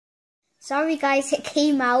Sorry guys, it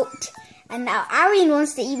came out. And now Aryan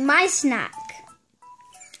wants to eat my snack.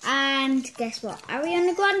 And guess what?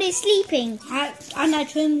 Ariana Grande is sleeping. And I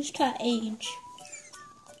changed her age.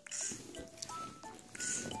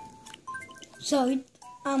 So,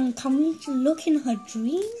 can we look in her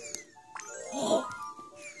dream?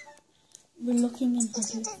 We're looking in her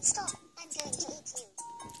dream. Don't stop. I'm going to eat you.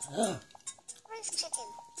 Roast chicken.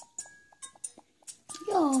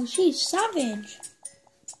 Yo, she's savage.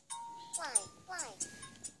 Why? Wait.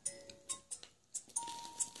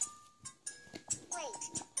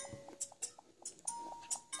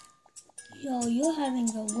 Yo, you're having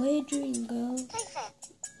a weird dream, girl. Play fair.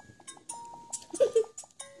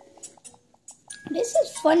 This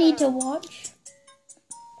is funny to watch.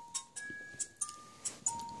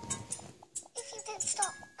 If you don't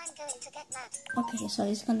stop, I'm going to get mad. Okay, so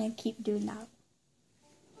he's gonna keep doing that.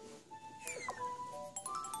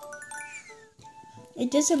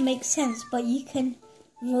 It doesn't make sense, but you can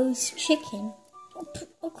roast chicken.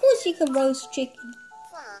 Of course you can roast chicken.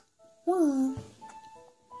 Wow.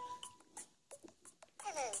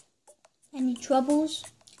 Hello. Any troubles?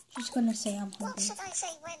 She's gonna say I'm What hungry. should I say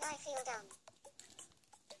when I feel down?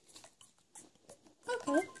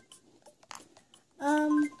 Okay.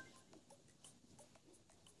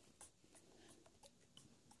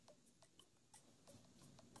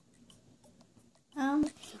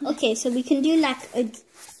 Okay, so we can do like a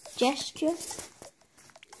gesture.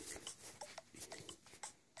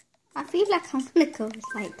 I feel like I'm gonna go with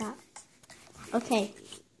like that. Okay,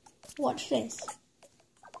 watch this.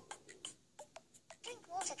 Drink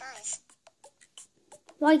water, guys.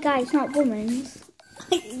 Why guys, not women?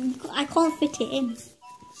 I can't fit it in.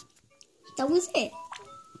 That was it.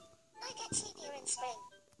 I get sleepier in spring.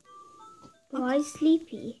 Why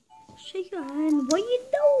sleepy? Shake your hand. What are you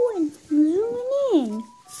doing? Zooming in.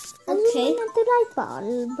 Okay. Zooming at the light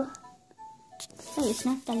bulb. No, it's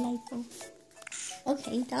not the light bulb.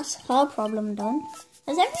 Okay, that's her problem done.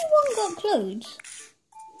 Has everyone got clothes?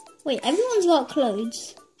 Wait, everyone's got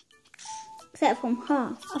clothes. Except from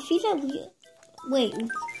her. I feel like we... Wait,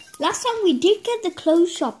 last time we did get the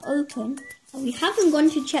clothes shop open. And we haven't gone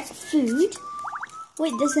to check food.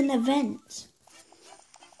 Wait, there's an event.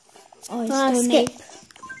 Oh, it's donate. Skip.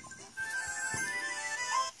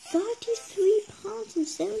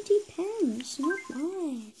 £33.70. Not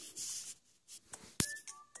bad.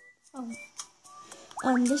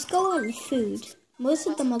 Oh. Let's go on with food. Most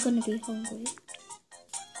of them are going to be hungry.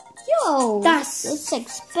 Yo, That's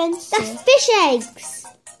expensive. That's fish eggs.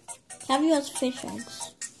 Have you had fish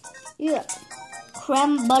eggs? Yeah.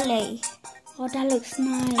 Creme brulee. Oh, that looks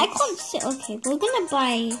nice. I can't sit. Okay, we're gonna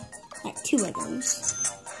buy like 2 of those.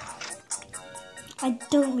 I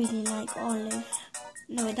don't really like olive.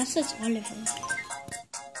 No, wait, that says olive.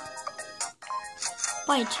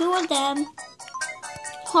 Buy 2 of them.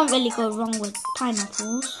 Can't really go wrong with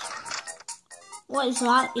pineapples. What is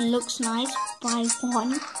that? It looks nice. Buy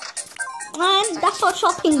 1. And that's our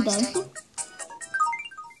shopping done.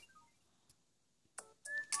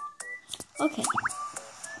 Okay.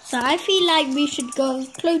 So I feel like we should go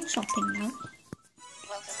clothes shopping now.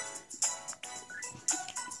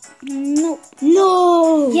 Nope.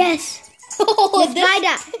 No! Yes. Let's buy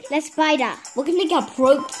that. Let's buy that. We're gonna get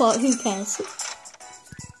broke, but who cares?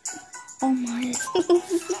 Oh my.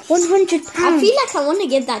 £100. I feel like I want to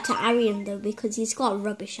give that to Aryan though because he's got a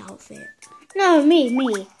rubbish outfit. No, me.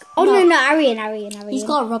 Oh, No. no, Aryan. He's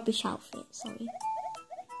got a rubbish outfit, sorry.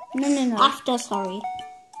 No. After, sorry.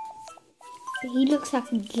 He looks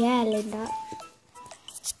like a girl in that.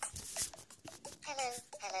 Hello.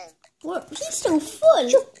 What? He's still full.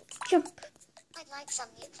 Chup. I'd like some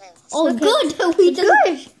new clothes. Oh, Okay. good. We just...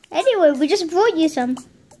 Good. Anyway, we just brought you some.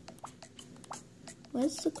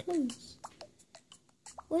 Where's the clothes?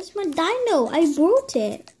 Where's my dino? I brought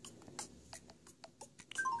it.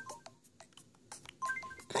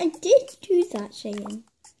 I did do that, Cheyenne.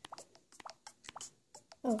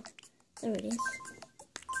 Oh, there it is.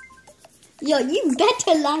 Yo, you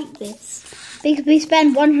better like this. Because we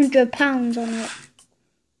spent £100 on it.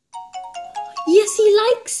 Yes, he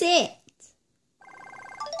likes it.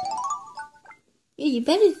 Yeah, you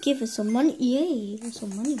better give us some money. Yay,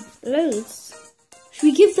 some money. Loads. Should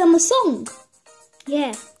we give them a song?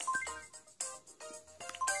 Yeah.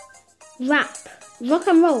 Rap. Rock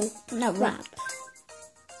and roll. No, rap.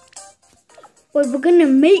 Well, we're going to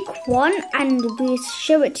make one and we'll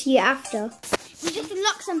show it to you after. We just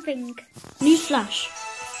unlocked something. Newsflash.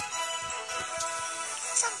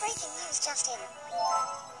 Some breaking news just in.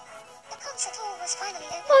 The concert hall was finally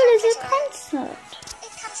opened. Oh, there's a concert.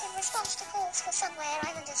 It comes in response to calls for somewhere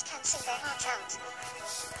islanders can sing their hearts out.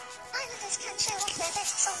 Islanders can show off their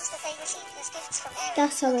best songs that they received as gifts from Aryan.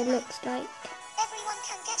 That's how it looks like. Everyone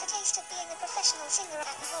can get a taste of being a professional singer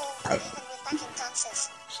at the hall, even with backing dancers.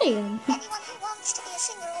 Sing. Anyone who wants to be a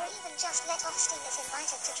singer or even just let off steam is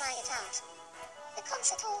invited to try it out. The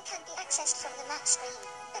concert hall can be accessed from the map screen,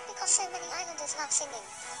 but because so many islanders love singing,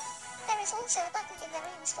 there is also a button in the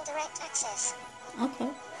rooms for direct access. Okay.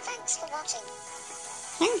 Thanks for watching.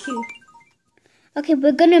 Thank you. Okay,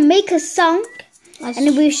 we're gonna make a song and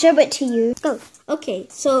then we'll show it to you. Go. Okay,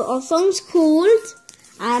 so our song's called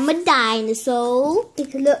I'm a Dinosaur.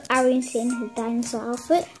 Because look, Aryan's in his dinosaur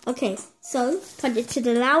outfit. Okay, so put it to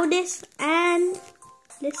the loudest and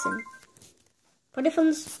listen. Put it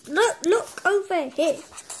from the, look over here.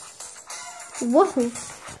 Whoa.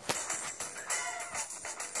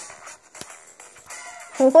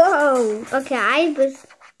 Whoa. Okay, I was... I am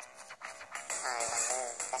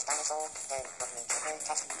the best dinosaur. Don't put me to the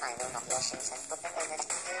test. I will knock your shoes and put them in it.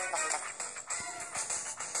 Do not do that.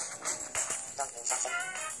 Don't lose that thing.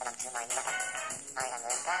 And I'm too mine that. I am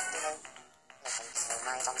Aryan Dino. Listen to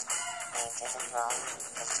my songs. It isn't wrong.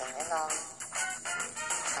 Just sing along.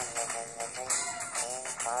 I'm living the dream. In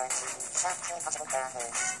quarantine. Such impossible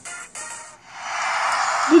brothers.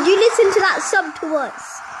 Did you listen to that sub to us?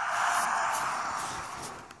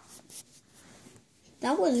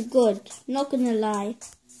 That was good, not gonna lie.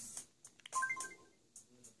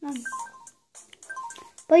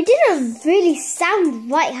 But it didn't really sound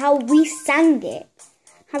right how we sang it.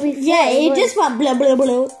 How we thought Yeah, it was. just went blah blah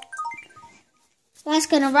blah. That's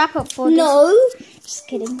gonna wrap up for No, this. Just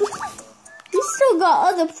kidding. you still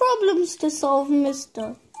got other problems to solve,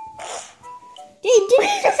 mister. They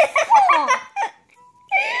didn't just fart.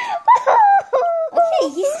 Okay,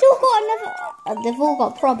 he's still got another. They've all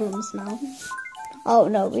got problems now. Oh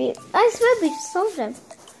no, I swear we just solved them.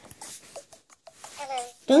 Hello.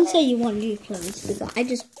 Don't say you want new clothes because I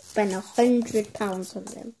just spent £100 on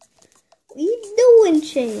them. What are you doing,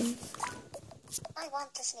 Shane? I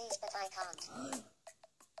want to sneeze, but I can't.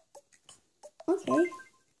 Okay.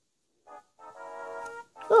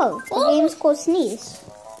 Oh, the game's called Sneeze.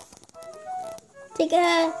 Take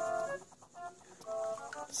a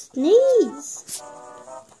sneeze.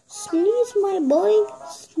 Sneeze, my boy.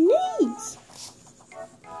 Sneeze.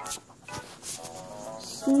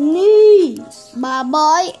 Sneeze, my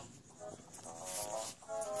boy.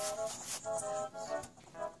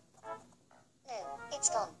 No, it's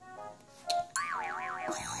gone.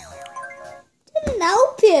 Didn't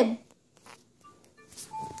help him.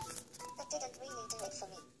 That didn't really do it for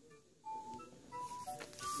me.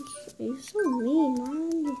 You're so mean,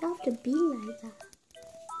 man. You have to be like that.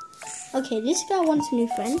 Okay, this guy wants a new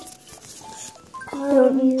friend.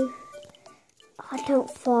 Don't you? I don't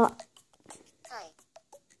fart. Hi.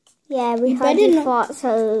 Yeah, we You heard better you not- fart, so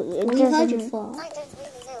it We heard doesn't... you fart. I don't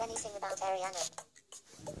really know anything about Ariana.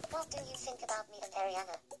 What do you think about me and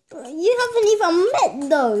Ariana? You haven't even met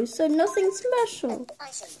though, so nothing special.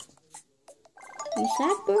 I see. You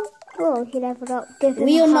sad, bro? Oh, he leveled up. Give him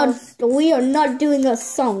We a are house. not doing a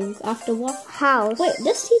song after what? House. Wait,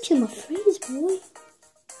 let's teach him a phrase, boy.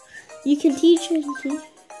 You can teach him.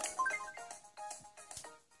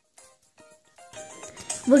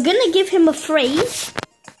 We're gonna give him a phrase.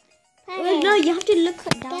 Wait, no, you have to look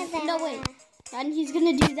it down. No, wait. And he's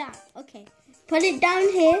gonna do that. Okay. Put it down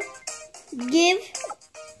here. Give.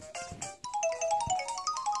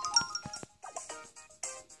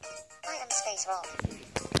 I am Space Rock.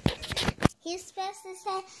 He's supposed to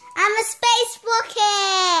say, I'm a space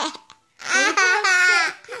rocket.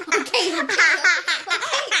 Okay.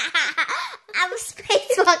 I'm a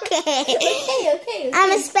space rocket. Okay.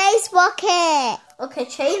 I'm a space rocket. Okay,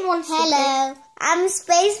 Shane wants to Hello. I'm a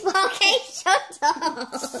space rocket. Shut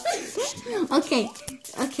up.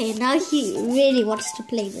 Okay, now he really wants to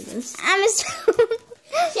play with us. I'm a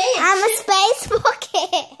space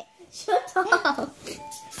rocket. Shut up.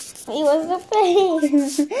 He wants to play.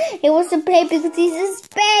 He wants to play because he's a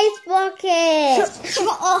space rocket. Shut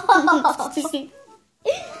up. What do you think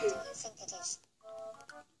it is?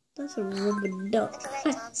 That's a rubber The duck.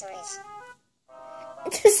 correct answer is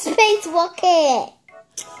It's a space rocket.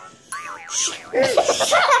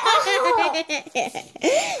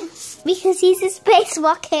 Because he's a space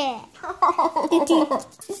rocket.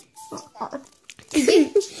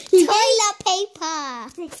 Toilet paper.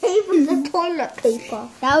 He gave him the toilet paper.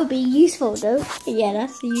 That would be useful though. Yeah,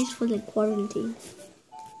 that's useful in quarantine.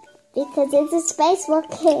 Because it's a space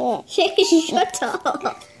rocket. Shut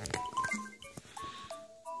up.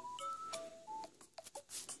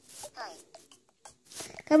 hi.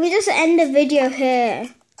 Can we just end the video here?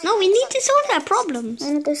 No, we need to solve our problems. I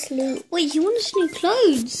want to go sleep. Wait, you want us new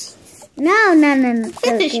clothes? No.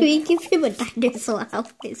 Should we give him a dinosaur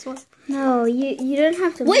outfit as well? No, you don't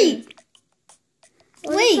have to. Wait,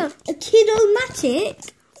 a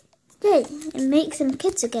kid-o-matic? Yeah, it makes them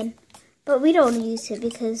kids again. But we don't use it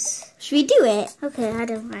because... Should we do it? Okay, I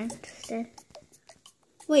don't mind. Then.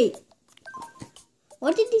 Wait.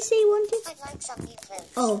 What did he say he wanted? I'd like some new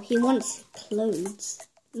clothes. Oh, he wants clothes,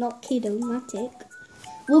 not kid-o-matic.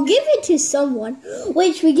 We'll give it to someone.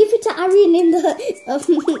 Wait, should we give it to Aryan in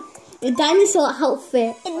the dinosaur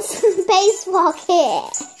outfit? It's a space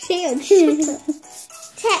rocket.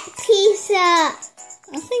 Tech pizza.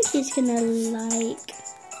 I think he's gonna like...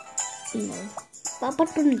 No. Papa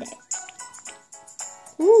Tunde.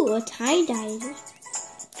 Ooh, a tie-dye.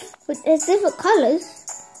 There's different colours.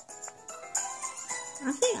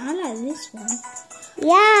 I think I like this one.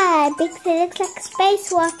 Yeah, because it looks like a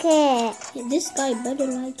space rocket. Yeah, this guy better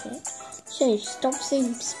like it. So stop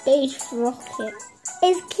saying space rocket.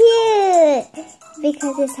 It's cute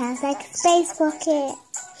because it sounds like a space rocket.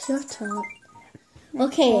 Shut up.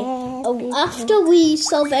 Okay, after we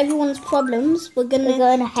solve everyone's problems, we're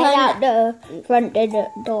gonna head out the front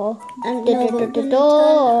door. And we're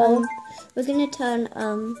gonna turn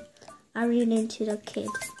Aryan into the kid.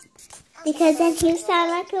 Because then he'll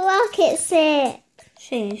sound like a rocket ship.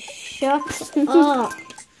 Shut up.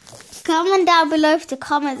 Comment down below if the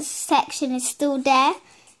comments section is still there.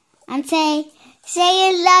 And say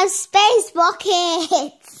you love space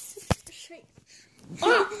rockets.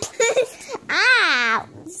 Ow!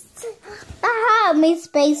 That hurt me,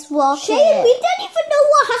 space rocket. Shane, we don't even know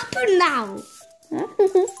what happened now.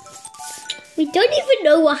 We don't even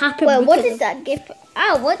know what happened. Wait, what did that give?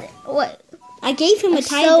 Oh, what? I gave him a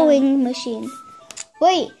sewing machine.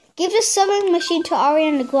 Wait, give the sewing machine to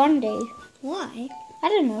Ariana Grande. Why? I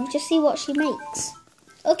don't know. Just see what she makes.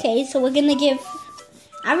 Okay, so we're gonna give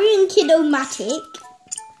Aryan Kid-O-Matic.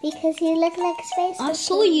 Because he looked like a space rocket. I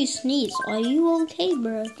saw you sneeze. Are you okay,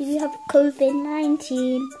 bro? Do you have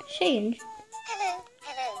COVID-19? Shane. Hello.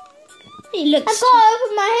 He looks... I got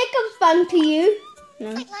over my hiccups fun to you. No.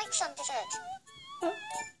 I'd like some dessert.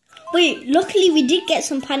 Wait, luckily we did get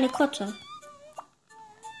some panna cotta.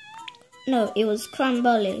 No, it was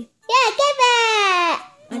cranberry. Yeah, give it!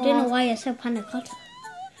 I don't know why I said panna cotta.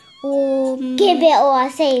 Give it or I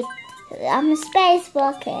say, I'm a space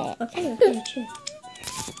rocket. Okay, true.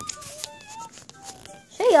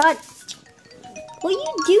 Shayad, What are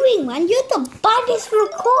you doing, man? You're the baddest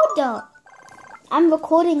recorder. I'm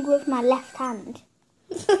recording with my left hand.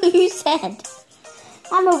 You said.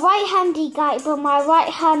 I'm a right-handy guy, but my right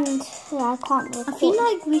hand, I can't record. I feel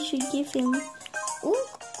like we should give him... Ooh.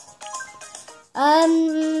 A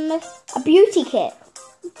beauty kit.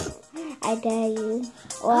 I dare you.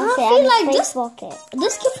 Or I say feel I'm like a this- space rocket.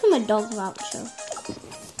 Let's give him a dog voucher.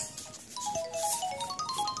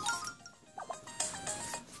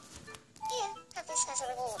 Here, have this as a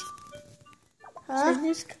reward. Huh?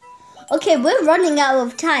 Okay, we're running out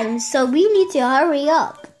of time, so we need to hurry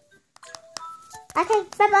up. Okay,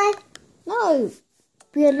 bye-bye. No.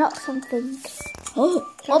 We unlocked something. Oh,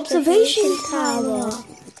 observation tower.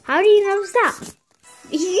 How do you know that?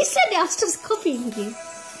 You said it, I was just copying you.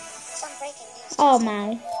 Some breaking news. Oh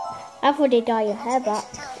my. I thought they'd dye your hair back.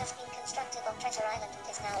 This tower has been constructed on Treasure Island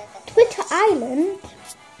and is now open. Twitter Island?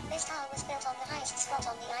 This tower was built on the highest spot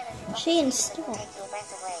on the island. She and It will stop. take your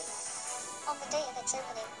breath away. On the day of its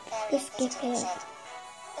opening, various Let's get visitors here. said,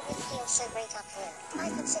 "The wind feels so great up here.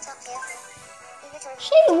 I could sit up here." Literally,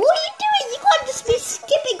 Shane, what are you doing? You can't just be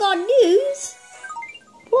skipping our news.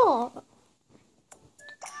 What?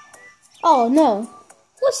 Oh no.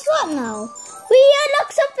 What's that now? We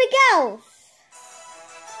unlocked something else.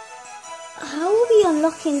 How are we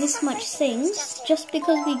unlocking this much things just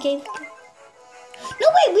because we gave... No,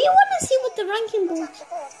 wait, we want to see what the ranking board... touch the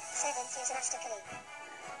board, said enthusiastically.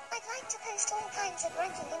 I'd like to post all kinds of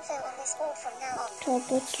ranking info on this board from now on.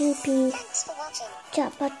 Chapa-chupi, Thanks for watching.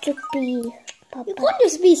 chapa-chupi, You papa. can't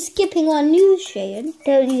just be skipping our news, Shane.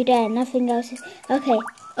 Don't you dare, nothing else. Okay.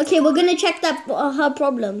 Okay, we're going to check that her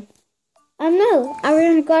problem. No,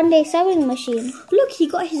 Ariana Grande sewing machine. Look, he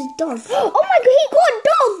got his dog. Oh my god, he got a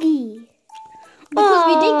doggy. Because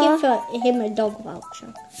we did give him a dog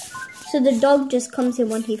voucher. So the dog just comes in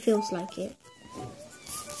when he feels like it.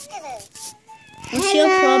 Hello. What's your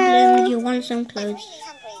problem? You want some I'm clothes? really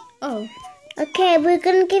hungry. Oh. Okay, we're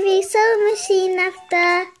gonna give you a sewing machine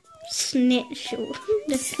after Snitchel.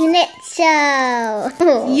 Schnitzel.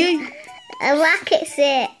 You... A rocket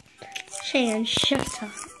ship. Shane, shut up.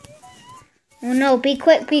 Oh no, be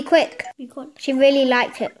quick, be quick. Be quick. She really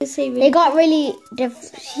liked it. Say really They got really,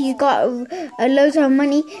 she got loads of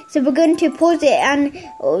money. So we're going to pause it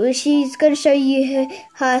and she's going to show you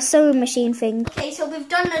her sewing machine thing. Okay, so we've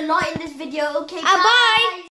done a lot in this video. Okay, Bye.